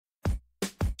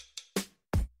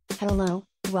Hello,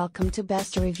 welcome to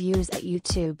Best Reviews at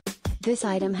YouTube. This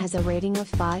item has a rating of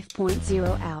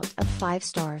 5.0 out of 5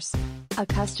 stars. A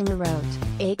customer wrote,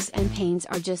 "Aches and pains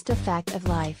are just a fact of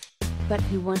life. But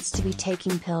who wants to be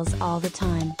taking pills all the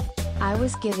time? I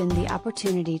was given the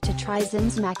opportunity to try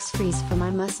Zim's Max Freeze for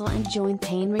my muscle and joint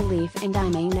pain relief and I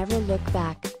may never look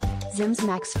back." Zim's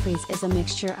Max Freeze is a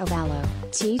mixture of aloe,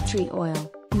 tea tree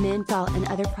oil, menthol and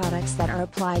other products that are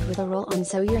applied with a roll-on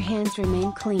so your hands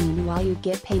remain clean while you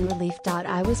get pain relief.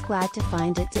 I was glad to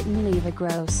find it didn't leave a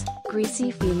gross,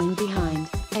 greasy feeling behind,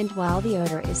 and while the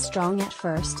odor is strong at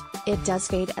first, it does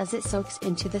fade as it soaks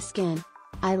into the skin.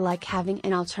 I like having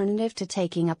an alternative to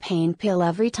taking a pain pill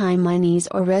every time my knees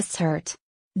or wrists hurt.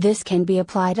 This can be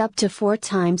applied up to 4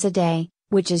 times a day,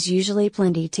 which is usually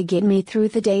plenty to get me through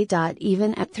the day.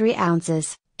 Even at 3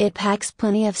 ounces, it packs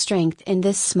plenty of strength in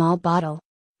this small bottle.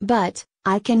 But,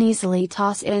 I can easily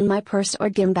toss it in my purse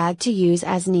or gym bag to use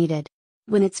as needed.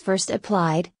 When it's first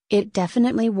applied, it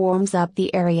definitely warms up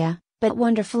the area, but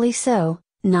wonderfully so,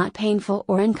 not painful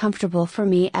or uncomfortable for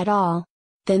me at all.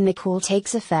 Then the cool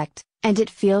takes effect, and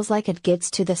it feels like it gets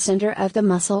to the center of the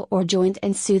muscle or joint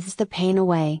and soothes the pain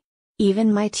away.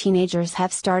 Even my teenagers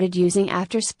have started using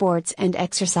after sports and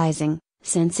exercising,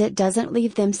 since it doesn't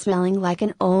leave them smelling like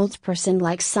an old person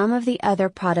like some of the other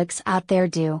products out there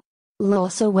do.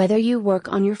 So whether you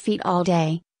work on your feet all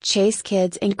day, chase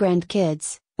kids and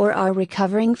grandkids, or are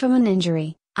recovering from an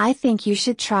injury, I think you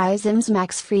should try Zim's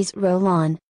Max Freeze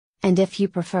Roll-On. And if you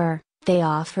prefer, they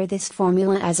offer this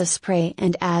formula as a spray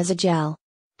and as a gel.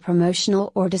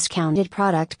 Promotional or discounted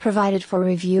product provided for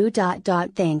review.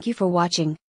 Thank you for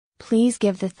watching. Please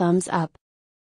give the thumbs up,